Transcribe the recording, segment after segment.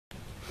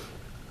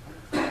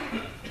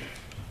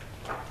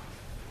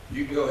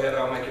You can go ahead,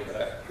 I'll make it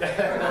back.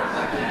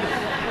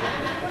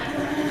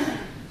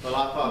 Well,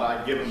 I thought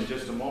I'd give them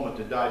just a moment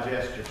to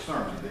digest your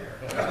sermon there.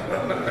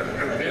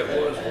 It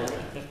was one.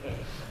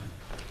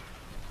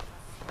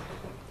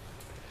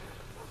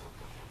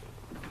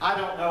 I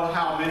don't know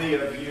how many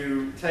of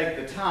you take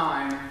the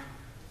time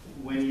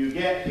when you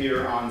get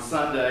here on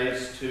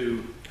Sundays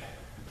to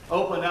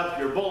open up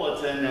your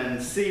bulletin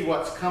and see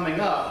what's coming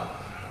up.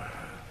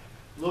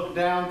 Look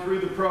down through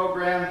the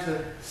program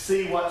to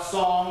see what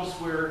songs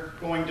we're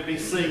going to be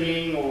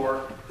singing,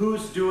 or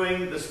who's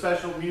doing the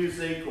special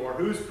music, or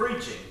who's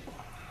preaching.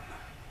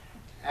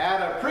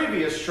 At a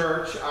previous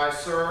church I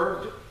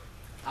served,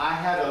 I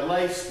had a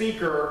lay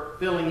speaker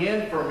filling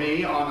in for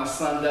me on a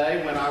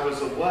Sunday when I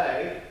was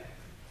away,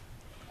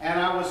 and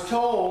I was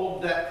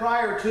told that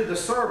prior to the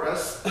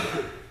service,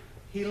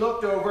 he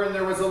looked over and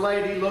there was a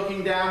lady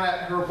looking down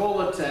at her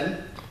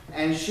bulletin,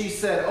 and she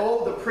said,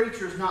 "Oh, the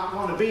preacher's not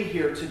going to be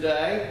here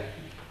today."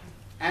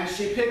 And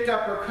she picked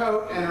up her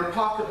coat and her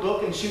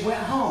pocketbook and she went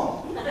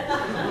home.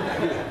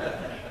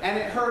 And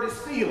it hurt his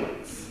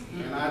feelings.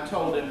 And I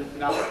told him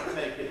not to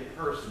take it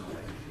personally.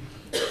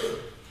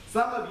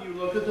 Some of you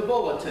look at the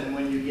bulletin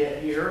when you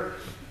get here.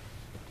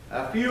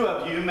 A few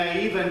of you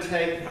may even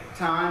take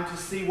time to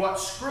see what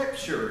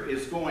scripture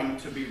is going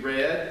to be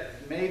read.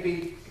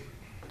 Maybe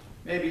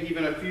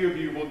even a few of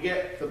you will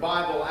get the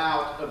Bible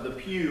out of the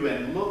pew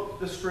and look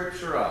the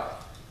scripture up.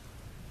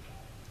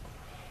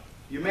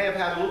 You may have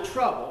had a little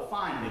trouble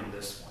finding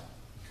this one.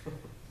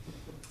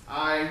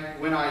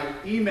 When I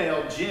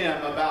emailed Jim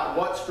about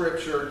what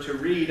scripture to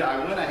read,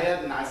 I went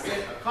ahead and I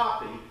sent a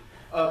copy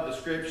of the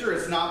scripture.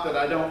 It's not that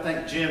I don't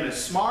think Jim is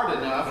smart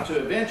enough to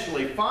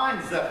eventually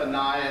find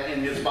Zephaniah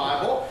in his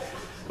Bible,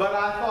 but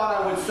I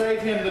thought I would save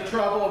him the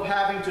trouble of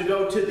having to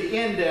go to the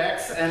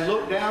index and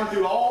look down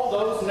through all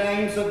those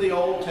names of the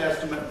Old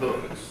Testament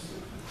books.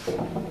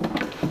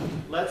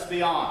 Let's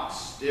be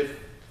honest.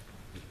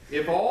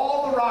 If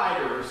all the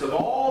writers of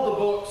all the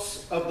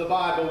books of the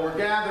Bible were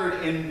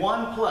gathered in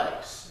one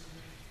place,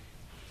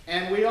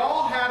 and we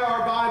all had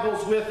our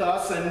Bibles with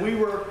us, and we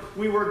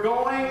were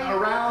going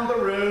around the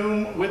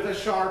room with a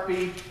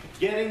Sharpie,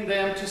 getting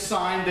them to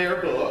sign their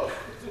book,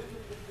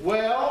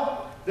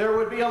 well, there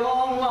would be a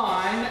long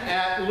line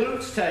at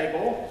Luke's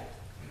table,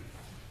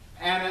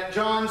 and at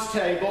John's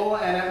table,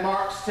 and at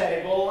Mark's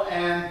table,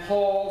 and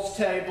Paul's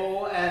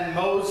table, and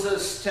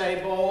Moses'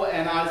 table,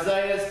 and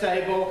Isaiah's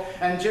table,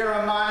 and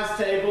Jeremiah's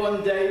table,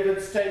 and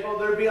David's table.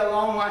 There'd be a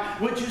long line.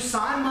 Would you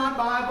sign my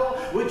Bible?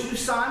 Would you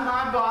sign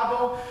my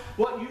Bible?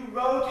 What you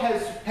wrote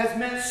has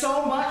meant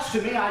so much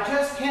to me, I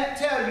just can't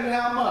tell you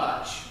how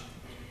much.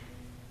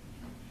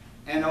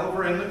 And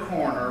over in the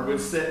corner would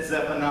sit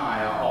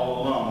Zephaniah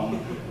all alone,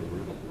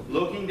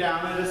 looking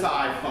down at his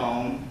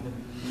iPhone,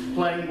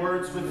 playing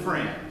Words with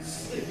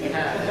Friends, if he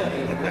had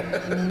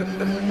it.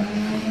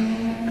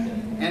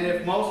 And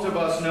if most of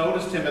us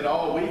noticed him at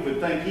all, we would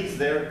think he's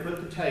there to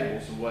put the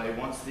tables away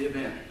once the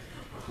event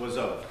was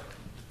over.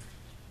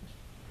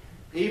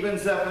 Even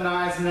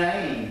Zephaniah's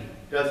name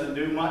doesn't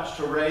do much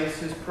to raise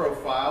his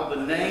profile.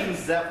 The name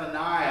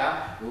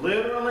Zephaniah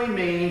literally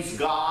means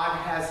God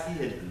has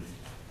hidden.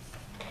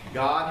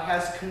 God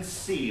has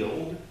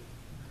concealed.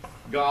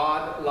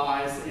 God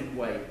lies in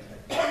wait.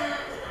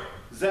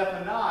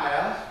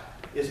 Zephaniah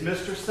is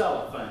Mr.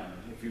 Cellophane,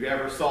 if you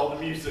ever saw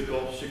the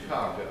musical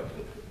Chicago.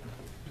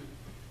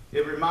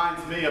 It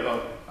reminds me of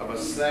a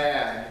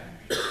sad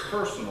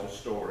personal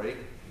story.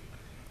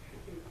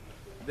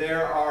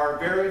 There are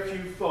very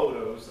few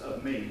photos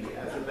of me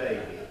as a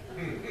baby.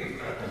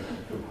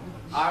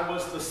 I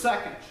was the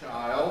second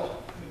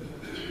child.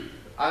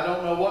 I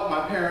don't know what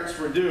my parents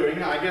were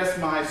doing. I guess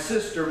my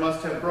sister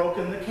must have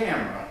broken the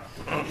camera.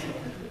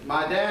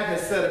 My dad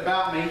has said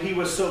about me, he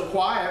was so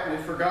quiet we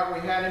forgot we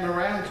had him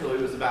around till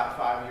he was about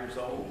 5 years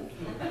old.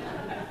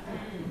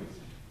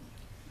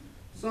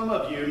 Some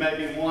of you may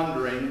be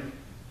wondering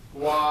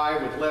why,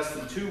 with less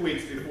than 2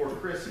 weeks before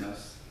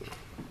Christmas,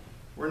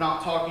 we're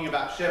not talking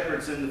about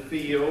shepherds in the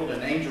field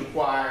and angel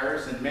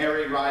choirs and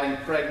Mary riding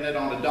pregnant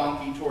on a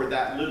donkey toward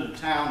that little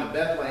town of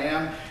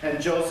Bethlehem, and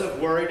Joseph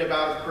worried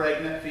about a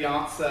pregnant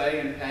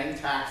fiancée and paying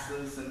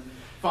taxes and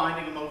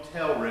finding a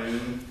motel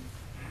room.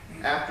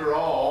 After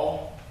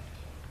all,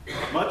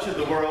 much of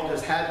the world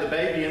has had the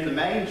baby in the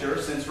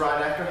manger since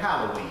right after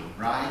Halloween,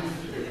 right?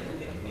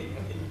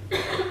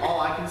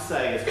 All I can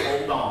say is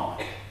hold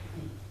on.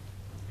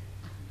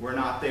 We're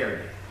not there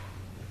yet.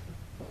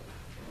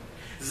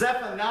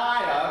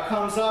 Zephaniah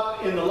comes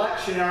up in the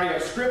lectionary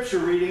of scripture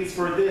readings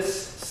for this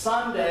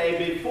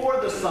Sunday before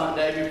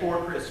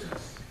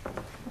Christmas.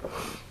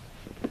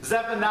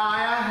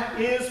 Zephaniah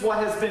is what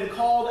has been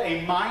called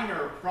a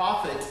minor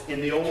prophet in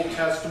the Old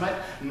Testament.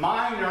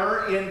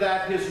 Minor in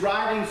that his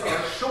writings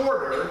are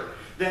shorter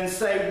than,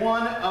 say,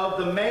 one of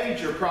the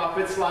major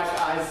prophets like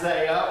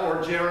Isaiah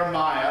or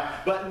Jeremiah,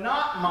 but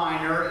not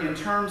minor in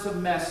terms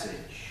of message.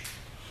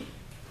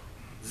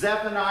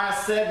 Zephaniah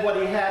said what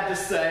he had to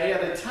say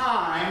at a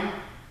time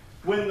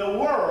when the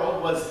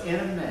world was in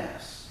a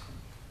mess.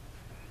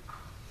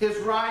 His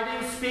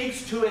writing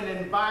speaks to an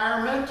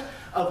environment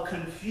of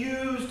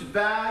confused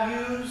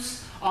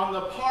values on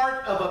the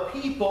part of a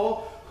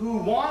people who,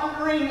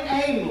 wandering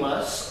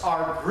aimless,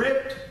 are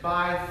gripped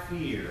by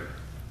fear.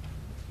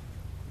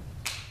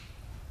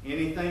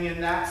 Anything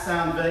in that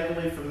sound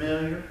vaguely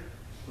familiar?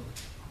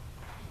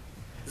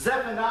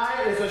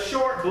 Zephaniah is a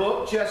short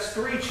book, just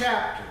 3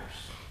 chapters.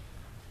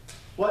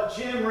 What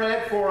Jim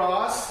read for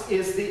us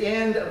is the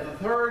end of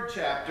the 3rd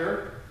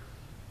chapter.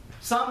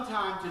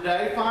 Sometime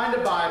today, find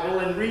a Bible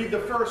and read the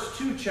first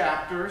 2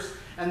 chapters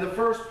and the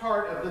first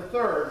part of the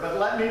 3rd. But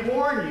let me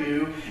warn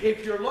you,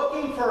 if you're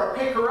looking for a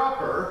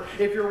picker-upper,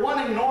 if you're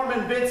wanting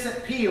Norman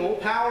Vincent Peale,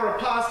 Power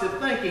of Positive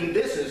Thinking,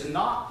 this is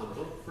not the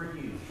book for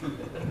you.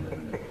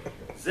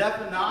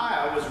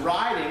 Zephaniah was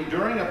writing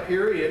during a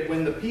period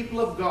when the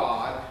people of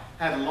God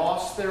had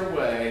lost their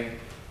way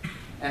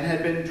and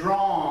had been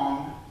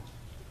drawn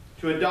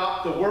to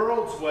adopt the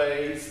world's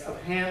ways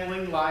of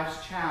handling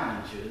life's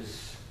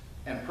challenges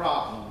and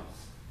problems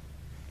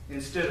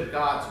instead of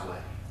God's way.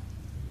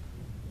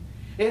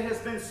 It has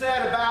been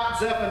said about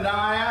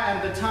Zephaniah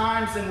and the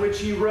times in which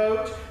he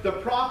wrote, the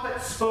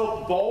prophet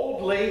spoke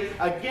boldly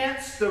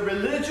against the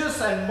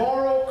religious and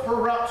moral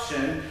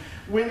corruption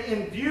when,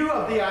 in view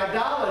of the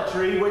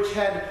idolatry which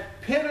had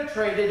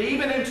penetrated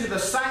even into the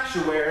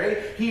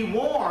sanctuary, he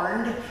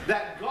warned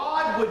that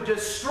God would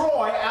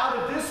destroy out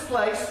of this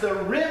place the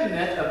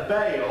remnant of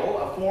Baal,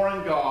 a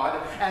foreign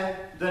god, and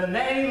the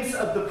names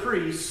of the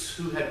priests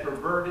who had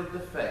perverted the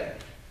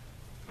faith.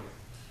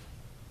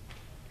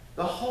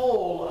 The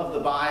whole of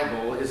the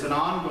Bible is an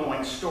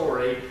ongoing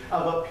story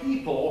of a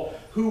people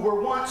who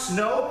were once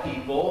no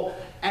people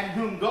and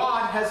whom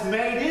God has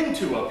made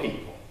into a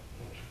people.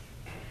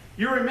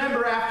 You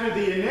remember after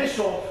the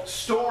initial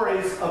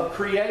stories of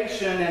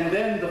creation and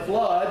then the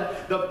flood,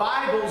 the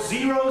Bible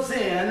zeroes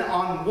in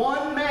on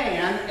one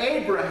man,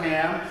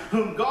 Abraham,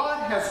 whom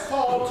God has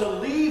called to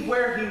leave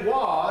where he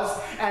was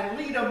and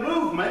lead a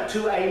movement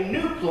to a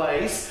new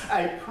place,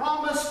 a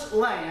promised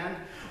land,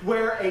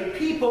 where a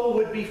people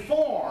would be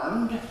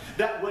formed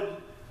that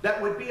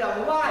would be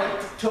a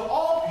light to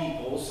all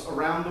peoples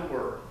around the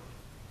world.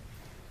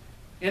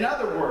 In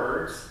other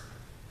words,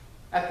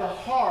 at the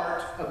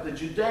heart of the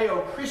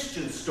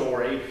Judeo-Christian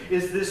story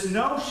is this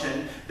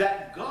notion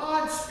that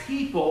God's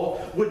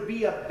people would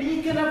be a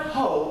beacon of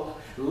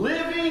hope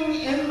living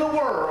in the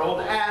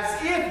world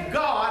as if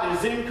God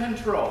is in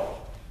control.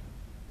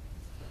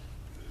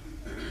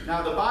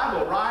 Now, the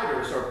Bible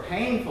writers are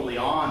painfully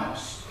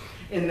honest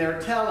in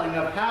their telling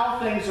of how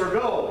things are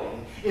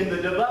going in the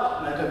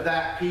development of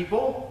that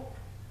people.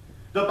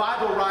 The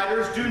Bible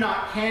writers do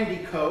not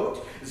candy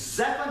coat.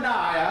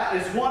 Zephaniah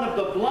is one of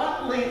the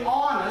bluntly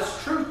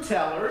honest truth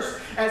tellers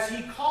as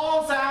he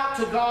calls out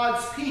to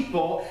God's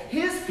people,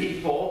 his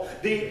people,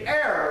 the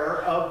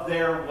error of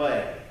their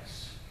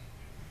ways.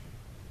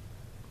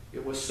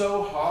 It was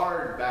so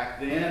hard back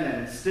then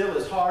and still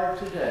is hard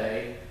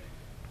today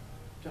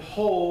to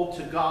hold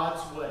to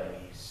God's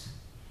ways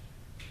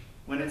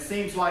when it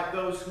seems like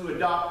those who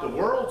adopt the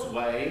world's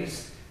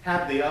ways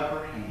have the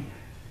upper hand.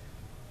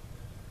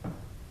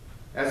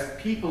 As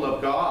people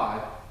of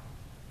God,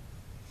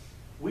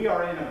 we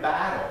are in a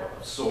battle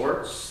of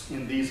sorts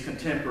in these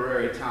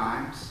contemporary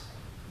times.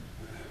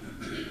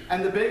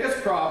 And the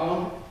biggest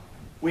problem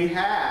we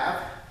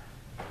have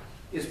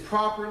is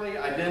properly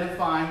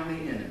identifying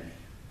the enemy.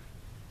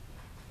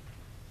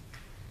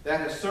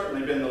 That has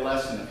certainly been the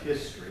lesson of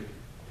history.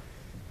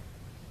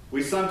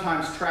 We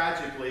sometimes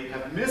tragically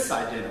have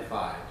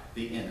misidentified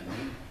the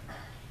enemy.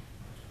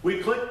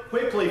 We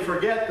quickly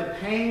forget the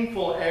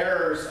painful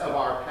errors of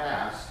our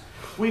past.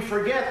 We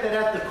forget that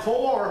at the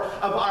core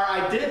of our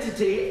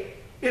identity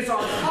is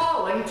our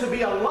calling to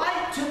be a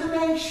light to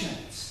the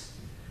nations,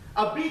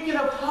 a beacon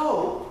of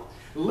hope,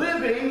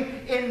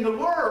 living in the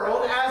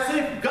world as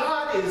if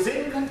God is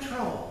in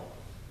control.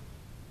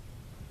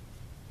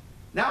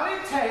 Now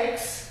it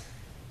takes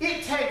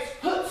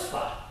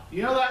chutzpah.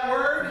 You know that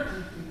word?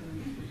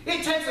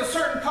 It takes a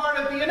certain part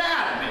of the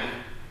anatomy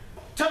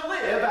to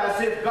live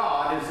as if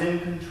God is in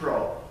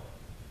control.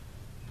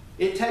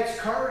 It takes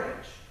courage.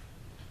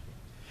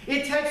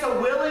 It takes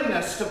a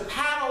willingness to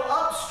paddle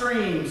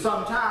upstream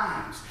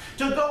sometimes,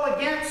 to go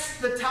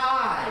against the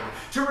tide,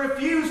 to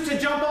refuse to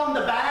jump on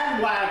the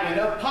bandwagon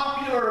of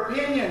popular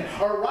opinion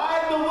or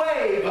ride the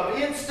wave of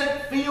instant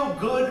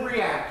feel-good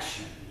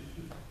reaction.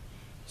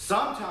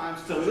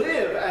 Sometimes to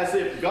live as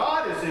if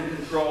God is in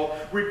control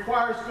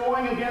requires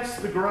going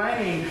against the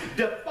grain,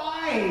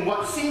 defying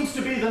what seems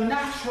to be the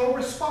natural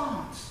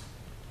response.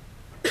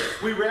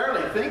 We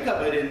rarely think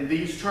of it in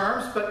these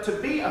terms, but to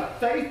be a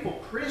faithful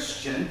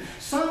Christian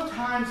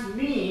sometimes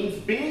means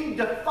being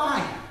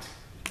defiant.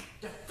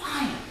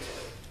 Defiant.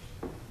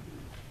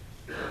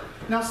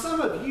 Now,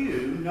 some of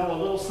you know a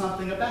little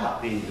something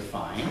about being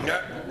defiant.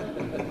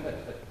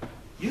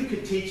 You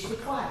could teach the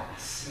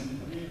class.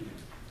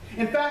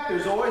 In fact,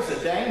 there's always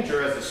a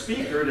danger as a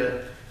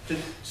speaker to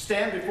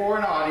stand before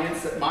an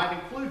audience that might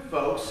include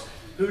folks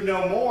who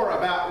know more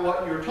about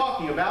what you're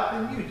talking about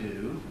than you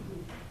do.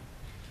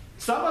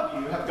 Some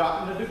of you have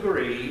gotten a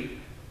degree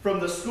from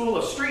the School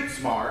of Street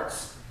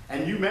Smarts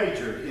and you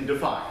majored in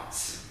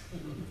Defiance.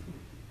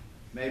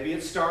 Maybe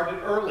it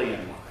started early in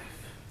life.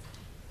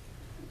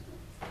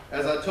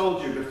 As I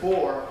told you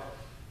before,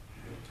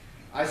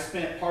 I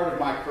spent part of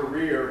my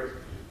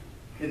career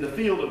in the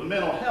field of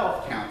mental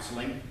health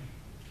counseling.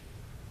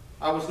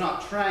 I was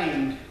not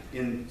trained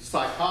in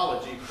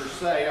psychology per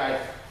se.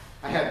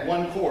 I had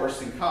one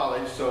course in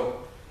college,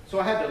 so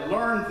I had to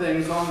learn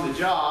things on the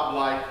job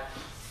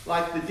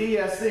like the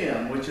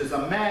DSM, which is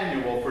a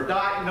manual for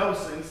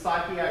diagnosing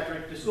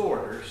psychiatric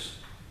disorders.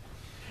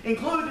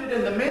 Included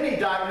in the many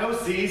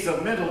diagnoses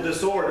of mental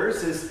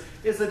disorders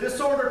is a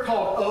disorder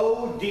called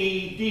ODD.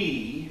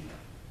 Do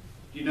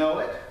you know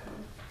it?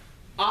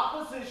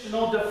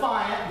 Oppositional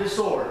Defiant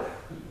Disorder.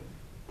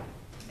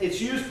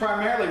 It's used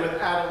primarily with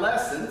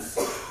adolescents.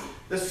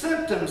 The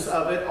symptoms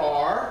of it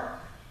are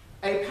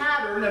a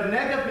pattern of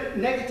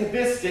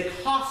negativistic,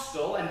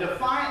 hostile, and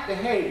defiant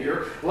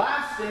behavior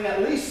lasting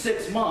at least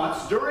 6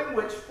 months, during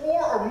which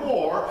 4 or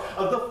more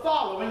of the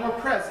following are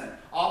present.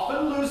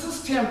 Often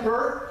loses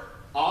temper,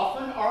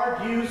 often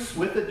argues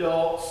with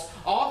adults,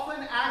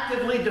 often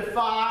actively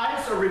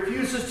defies or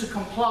refuses to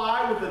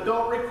comply with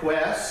adult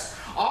requests,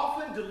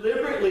 often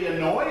deliberately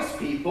annoys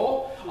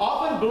people,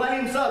 often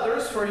blames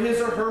others for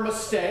his or her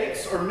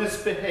mistakes or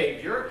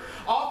misbehavior,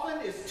 often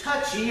is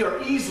touchy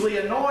or easily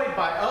annoyed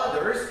by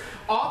others,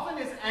 often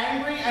is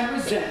angry and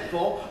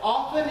resentful,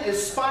 often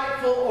is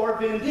spiteful or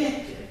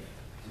vindictive.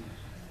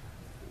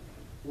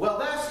 Well,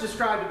 that's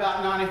described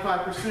about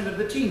 95% of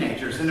the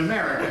teenagers in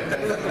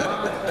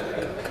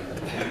America.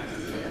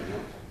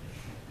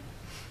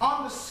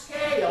 On the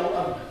scale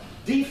of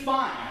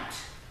defiant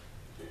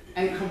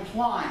and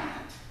compliant,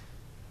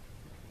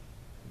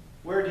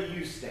 where do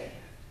you stand?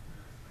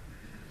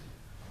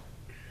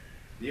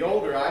 The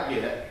older I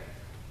get,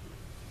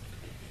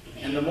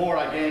 and the more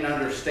I gain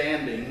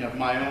understanding of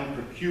my own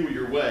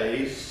peculiar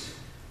ways,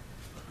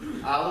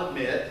 I'll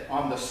admit,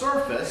 on the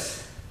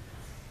surface,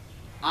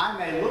 I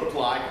may look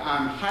like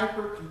I'm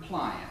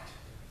hyper-compliant.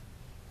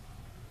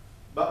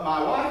 But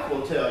my wife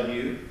will tell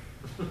you,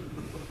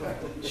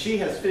 she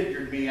has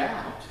figured me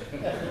out.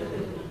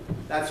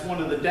 That's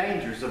one of the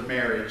dangers of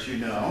marriage, you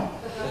know.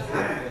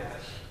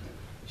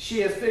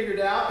 She has figured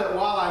out that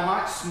while I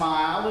might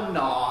smile and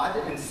nod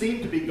and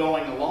seem to be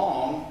going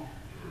along,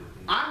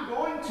 I'm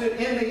going to,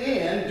 in the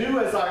end, do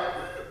as I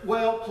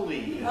well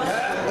please.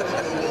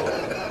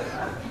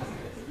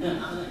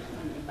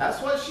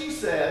 That's what she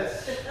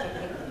says.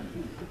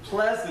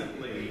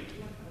 Pleasantly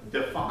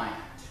defiant.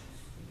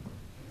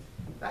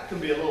 That can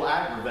be a little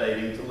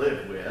aggravating to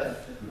live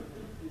with.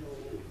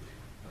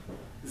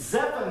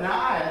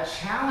 Zephaniah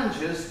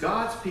challenges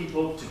God's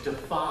people to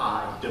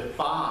defy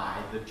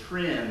the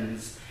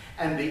trends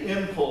and the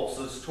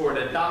impulses toward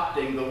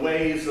adopting the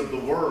ways of the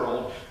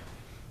world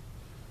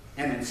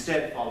and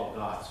instead follow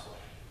God's way.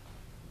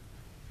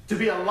 To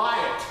be a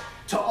light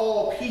to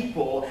all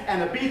people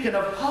and a beacon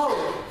of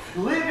hope,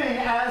 living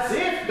as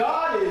if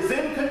God is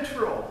in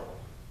control.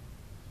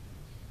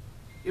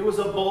 It was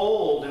a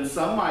bold and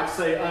some might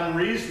say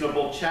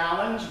unreasonable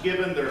challenge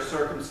given their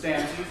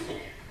circumstances.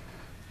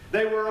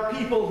 They were a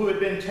people who had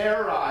been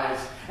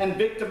terrorized and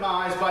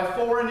victimized by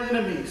foreign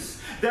enemies.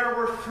 There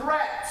were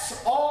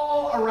threats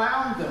all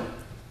around them.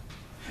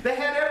 They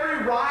had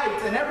every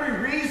right and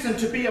every reason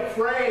to be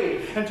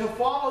afraid and to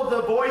follow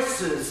the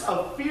voices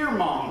of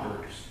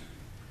fearmongers.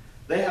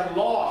 They had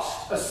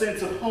lost a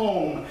sense of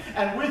home,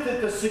 and with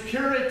it the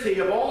security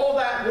of all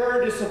that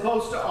word is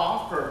supposed to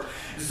offer.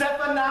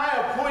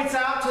 Zephaniah points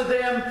out to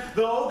them,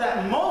 though,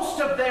 that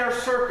most of their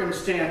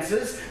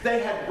circumstances they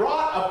had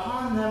brought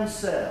upon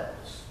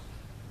themselves.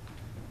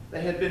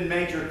 They had been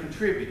major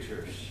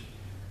contributors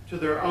to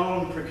their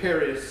own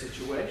precarious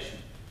situation.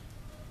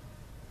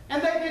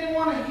 And they didn't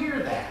want to hear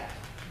that,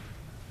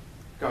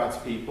 God's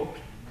people.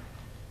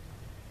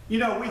 You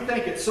know, we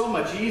think it's so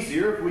much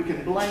easier if we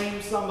can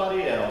blame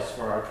somebody else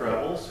for our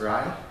troubles,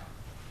 right?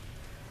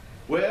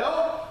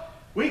 Well,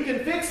 we can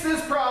fix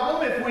this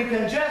problem if we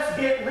can just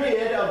get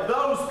rid of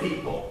those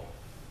people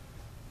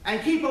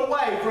and keep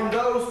away from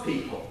those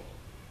people.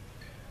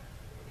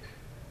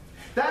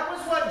 That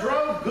was what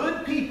drove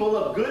good people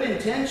of good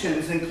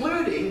intentions,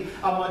 including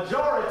a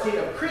majority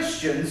of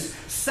Christians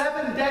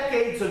 7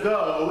 decades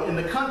ago in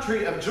the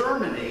country of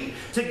Germany,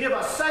 to give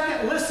a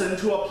second listen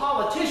to a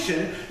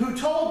politician who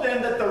told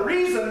them that the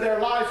reason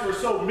their lives were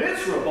so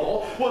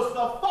miserable was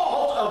the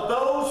fault of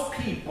those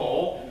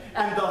people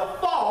and the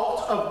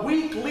fault of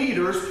weak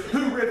leaders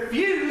who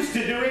refused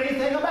to do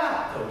anything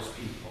about those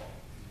people.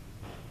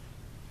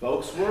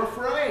 Folks were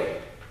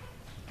afraid.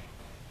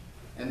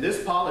 And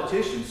this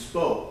politician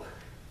spoke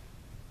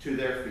to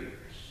their fears.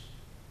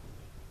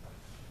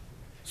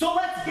 So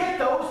let's get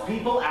those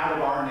people out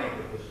of our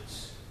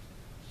neighborhoods,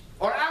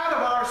 or out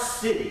of our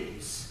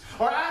cities,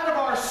 or out of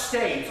our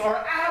states, or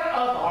out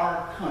of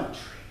our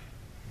country.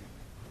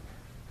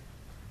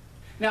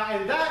 Now,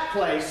 in that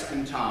place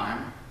and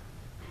time,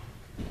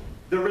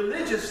 the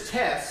religious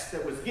test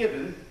that was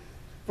given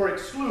for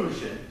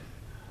exclusion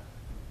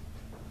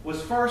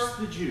was first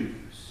the Jews.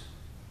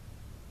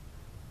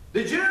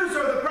 The Jews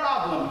are the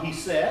problem, he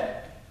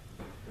said.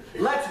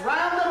 Let's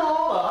round them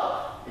all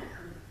up.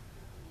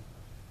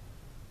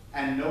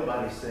 And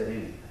nobody said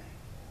anything.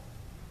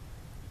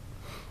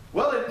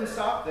 Well, it didn't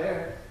stop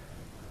there.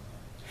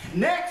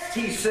 Next,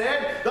 he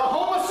said, the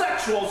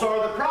homosexuals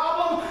are the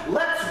problem.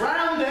 Let's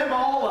round them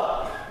all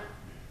up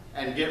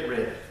and get rid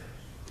of them.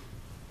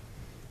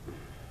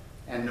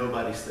 And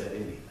nobody said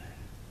anything.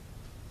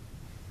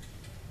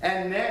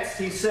 And next,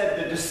 he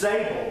said, the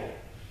disabled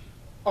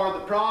are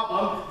the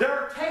problem.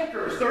 They're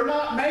takers. They're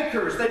not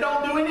makers. They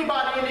don't do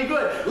anybody any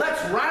good.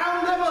 Let's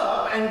round them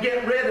up and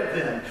get rid of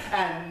them.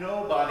 And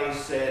nobody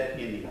said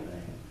anything.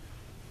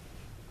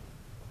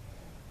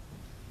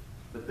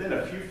 But then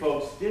a few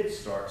folks did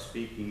start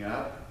speaking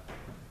up.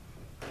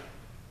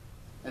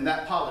 And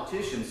that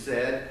politician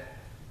said,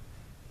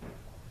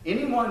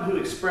 anyone who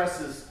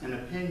expresses an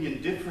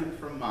opinion different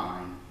from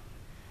mine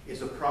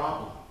is a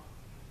problem.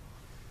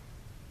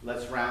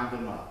 Let's round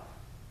them up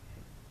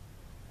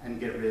and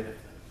get rid of them.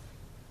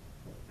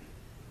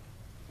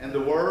 And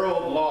the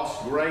world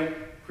lost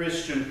great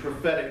Christian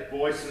prophetic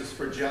voices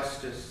for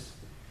justice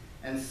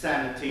and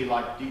sanity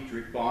like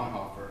Dietrich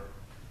Bonhoeffer,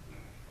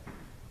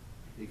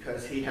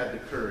 because he had the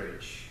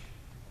courage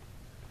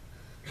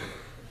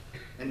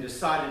and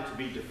decided to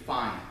be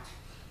defiant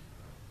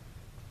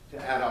to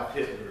Adolf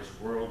Hitler's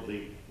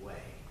worldly ways.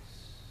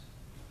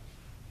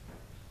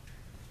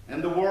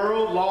 And the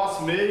world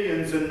lost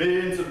millions and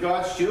millions of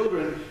God's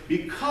children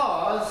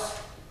because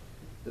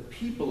the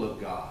people of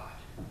God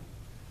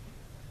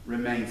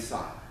remained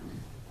silent.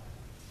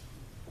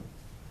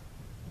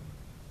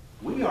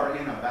 We are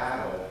in a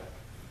battle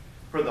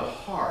for the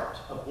heart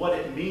of what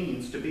it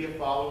means to be a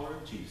follower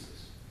of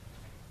Jesus,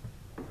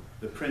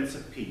 the Prince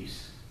of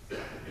Peace,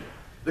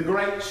 the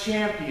great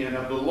champion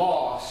of the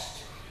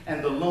lost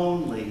and the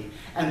lonely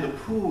and the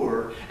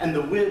poor and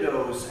the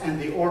widows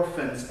and the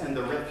orphans and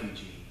the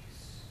refugees.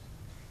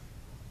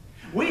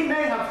 We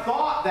may have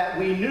thought that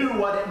we knew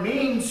what it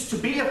means to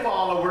be a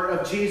follower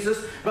of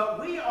Jesus, but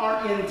we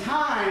are in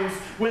times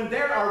when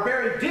there are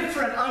very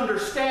different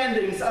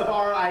understandings of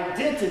our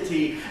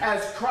identity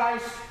as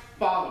Christ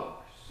followers.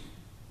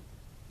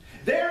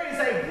 There is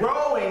a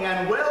growing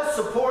and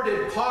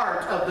well-supported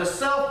part of the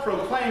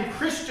self-proclaimed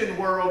Christian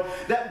world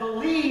that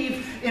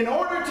believe in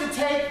order to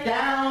take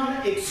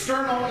down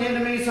external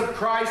enemies of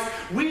Christ,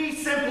 we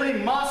simply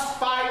must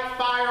fight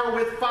fire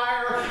with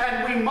fire,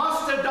 and we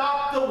must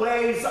adopt the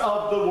ways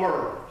of the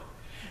world.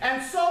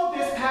 And so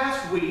this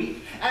past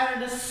week, at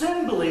an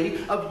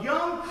assembly of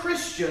young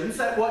Christians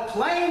at what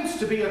claims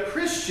to be a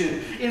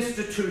Christian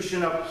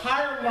institution of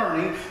higher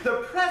learning,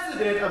 the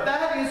president of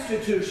that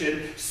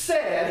institution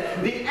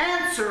said the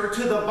answer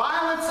to the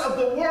violence of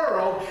the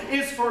world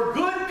is for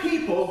good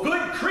people,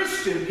 good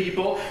Christian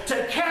people,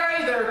 to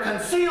carry their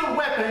concealed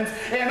weapons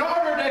in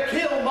order to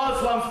kill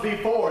Muslims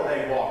before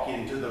they walk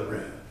into the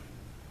room.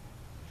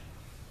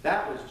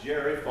 That was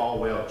Jerry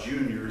Falwell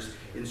Jr.'s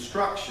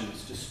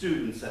instructions to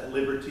students at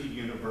Liberty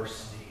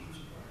University,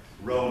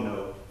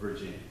 Roanoke,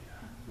 Virginia.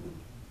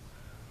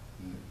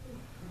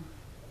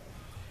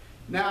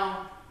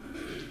 Now,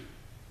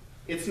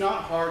 it's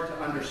not hard to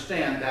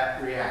understand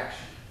that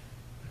reaction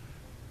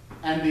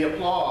and the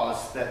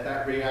applause that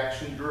that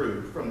reaction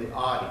drew from the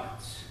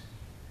audience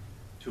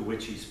to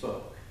which he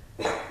spoke.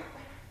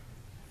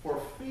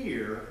 For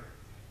fear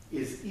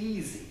is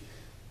easy.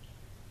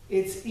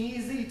 It's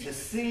easy to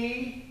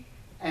see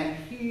and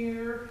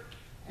hear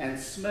and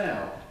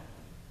smell.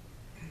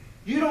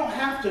 You don't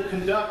have to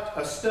conduct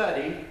a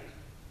study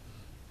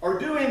or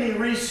do any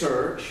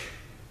research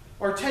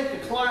or take a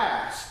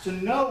class to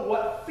know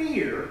what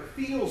fear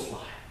feels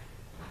like.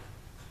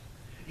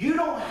 You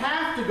don't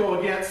have to go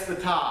against the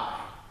tide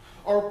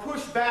or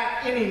push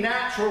back any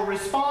natural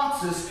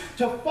responses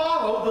to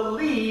follow the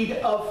lead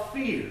of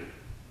fear.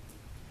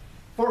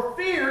 For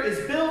fear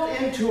is built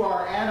into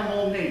our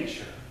animal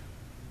nature.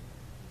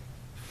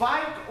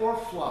 Fight or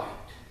flight.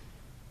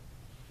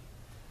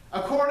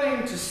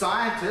 According to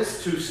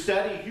scientists who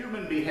study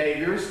human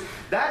behaviors,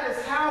 that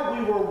is how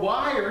we were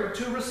wired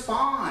to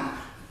respond.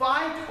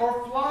 Fight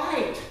or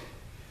flight.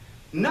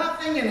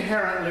 Nothing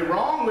inherently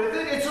wrong with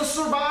it. It's a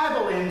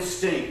survival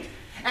instinct.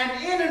 And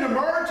in an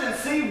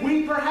emergency,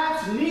 we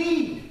perhaps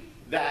need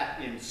that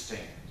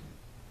instinct.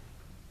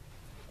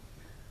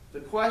 The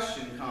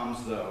question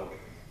comes, though,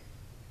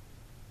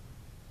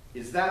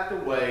 is that the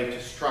way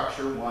to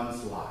structure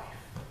one's life?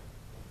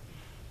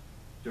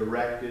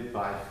 Directed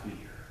by fear.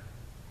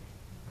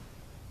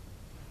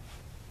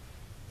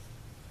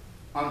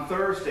 On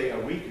Thursday, a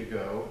week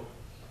ago,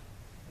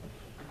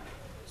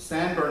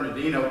 San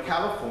Bernardino,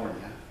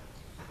 California,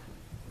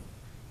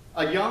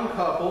 a young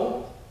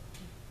couple,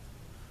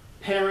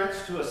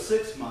 parents to a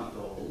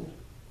 6-month-old,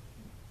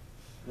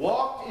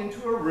 walked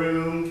into a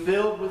room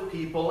filled with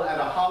people at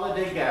a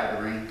holiday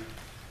gathering,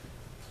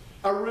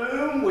 a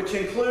room which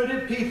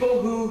included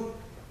people who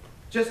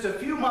just a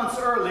few months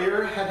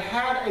earlier had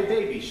had a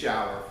baby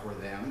shower for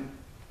them.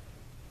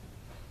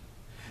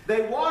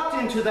 They walked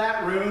into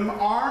that room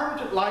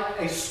armed like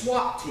a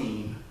SWAT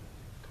team.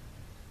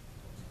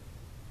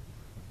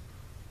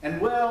 And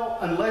well,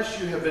 unless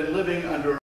you have been living under